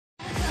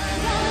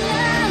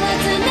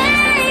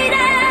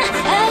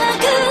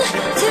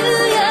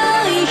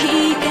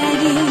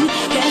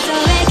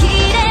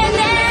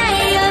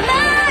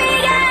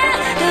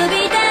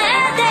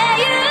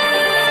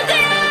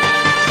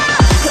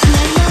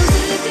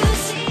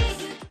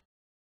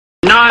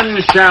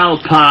None shall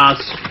pass.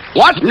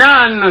 What?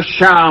 None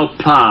shall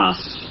pass.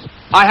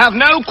 I have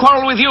no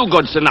quarrel with you,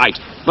 good Sir Knight,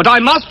 but I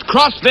must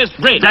cross this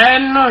bridge.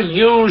 Then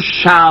you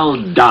shall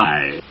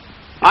die.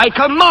 I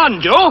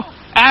command you,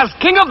 as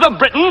King of the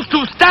Britons,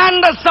 to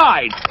stand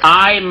aside.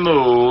 I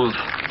move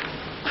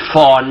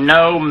for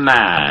no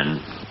man.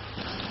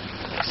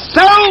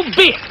 So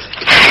be it.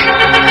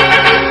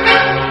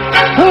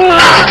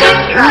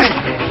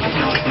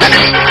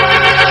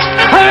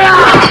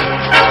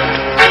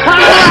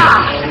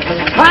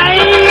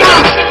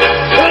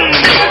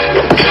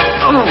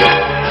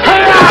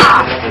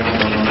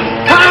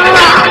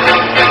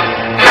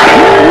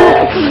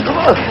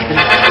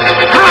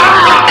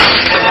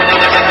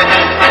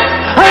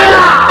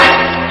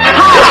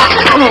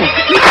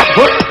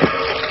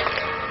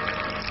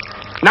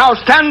 Now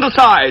stand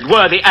aside,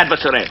 worthy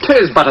adversary.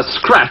 'Tis but a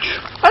scratch.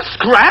 A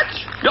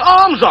scratch? Your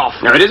arm's off.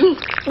 No, it isn't.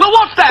 Well,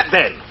 what's that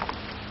then?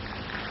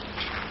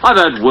 I've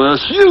heard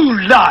worse.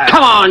 You liar!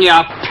 Come on,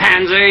 you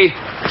pansy.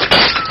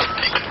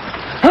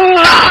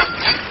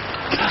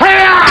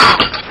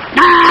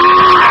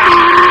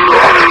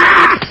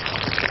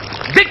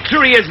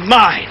 Victory is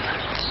mine.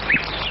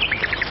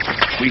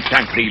 We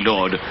thank thee,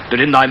 Lord, that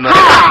in thy mercy...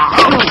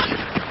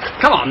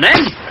 Come on,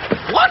 then.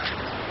 What?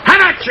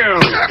 Have at you!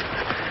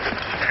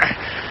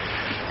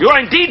 You are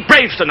indeed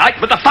brave, Sir Knight,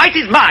 but the fight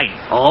is mine.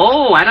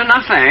 Oh, had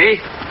enough, eh?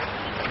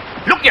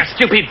 Look, you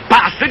stupid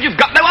bastard, you've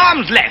got no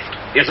arms left.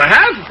 Yes, I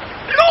have.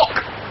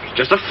 Look! It's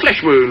just a flesh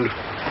wound.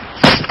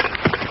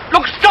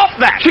 Look, stop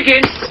that!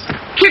 Chicken!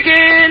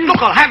 Chicken! Look,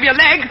 I'll have your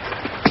leg.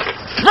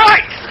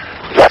 Right!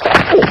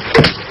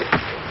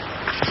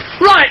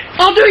 Right,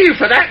 I'll do you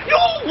for that. You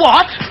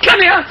what? Come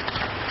here.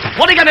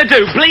 What are you going to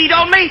do, bleed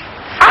on me?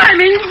 I'm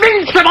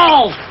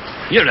invincible!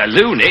 You're a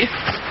loony.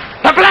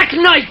 The Black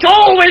Knight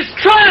always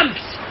triumphs!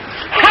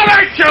 How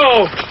about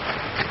you?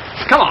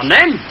 Come on,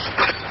 then.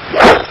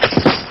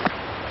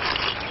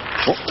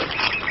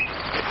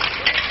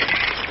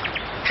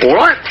 All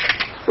right,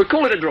 we'll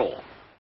call it a draw.